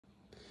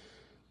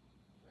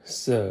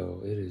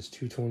So, it is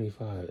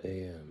 2:25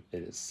 a.m.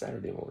 It is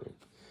Saturday morning.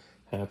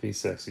 Happy,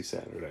 sexy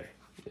Saturday.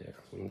 Yeah,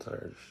 I'm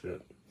tired of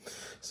shit.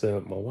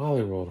 So, my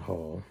Wally World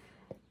haul.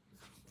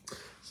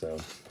 So,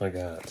 I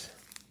got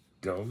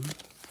gum.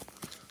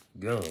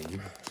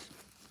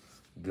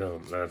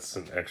 That's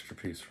an extra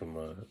piece from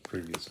my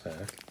previous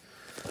pack.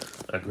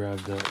 I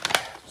grabbed up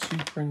 2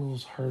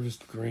 Pringles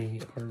Harvest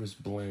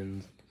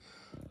Blend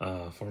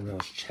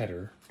Farmhouse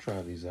Cheddar.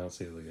 Try these out,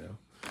 see how they go.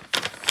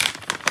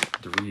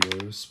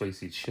 Doritos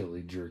Spicy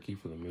Chili Jerky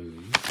for the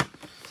movies.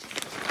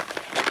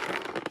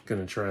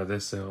 Gonna try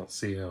this out,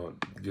 see how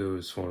it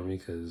goes for me,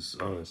 because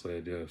honestly I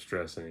do have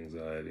stress and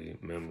anxiety,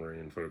 memory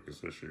and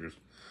focus issues.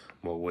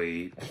 My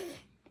weight,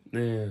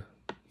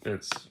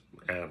 it's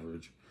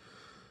average.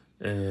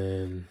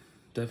 And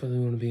definitely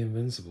want to be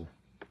invincible.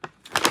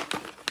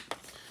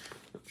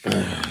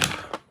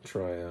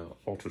 Try out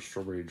Ultra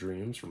Strawberry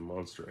Dreams from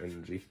Monster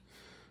Energy.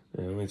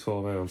 And only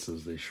 12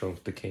 ounces, they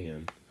shrunk the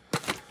can.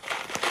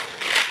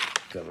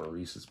 Got my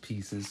Reese's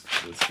Pieces,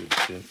 that's good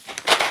shit.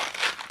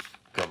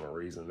 Got my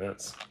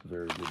Raisinets,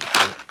 very good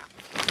shit.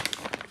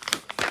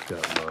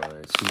 Got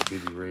my Sweet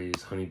Baby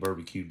Ray's Honey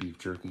Barbecue Beef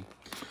Jerky.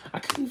 I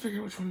couldn't figure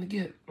out which one to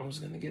get. I was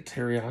gonna get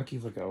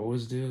teriyaki like I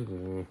always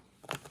do,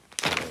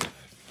 but,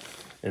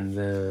 and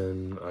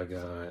then I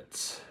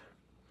got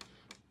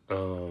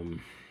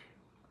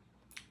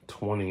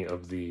 20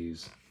 of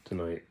these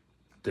tonight,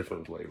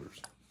 different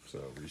flavors.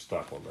 So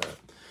restock on that.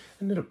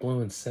 Ended up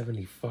blowing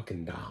 $70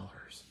 fucking.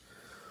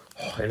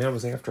 Oh, and that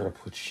was after I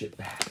put shit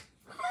back.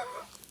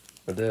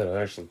 I did.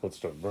 I actually put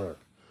stuff back.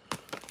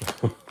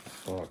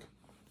 Fuck.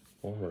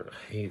 Walmart.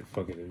 I hate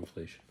fucking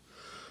inflation.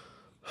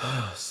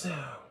 So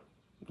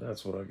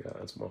that's what I got.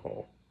 That's my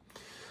haul.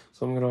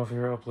 So I'm gonna off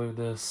here, upload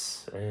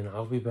this, and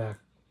I'll be back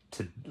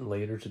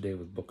later today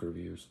with book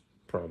reviews.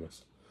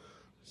 Promise.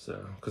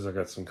 So, because I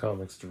got some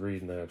comics to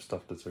read and I have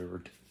stuff that's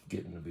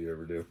getting to be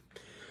overdue.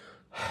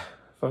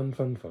 Fun.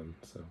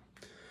 So,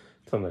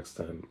 till next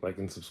time, like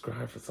and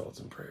subscribe for thoughts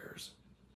and prayers.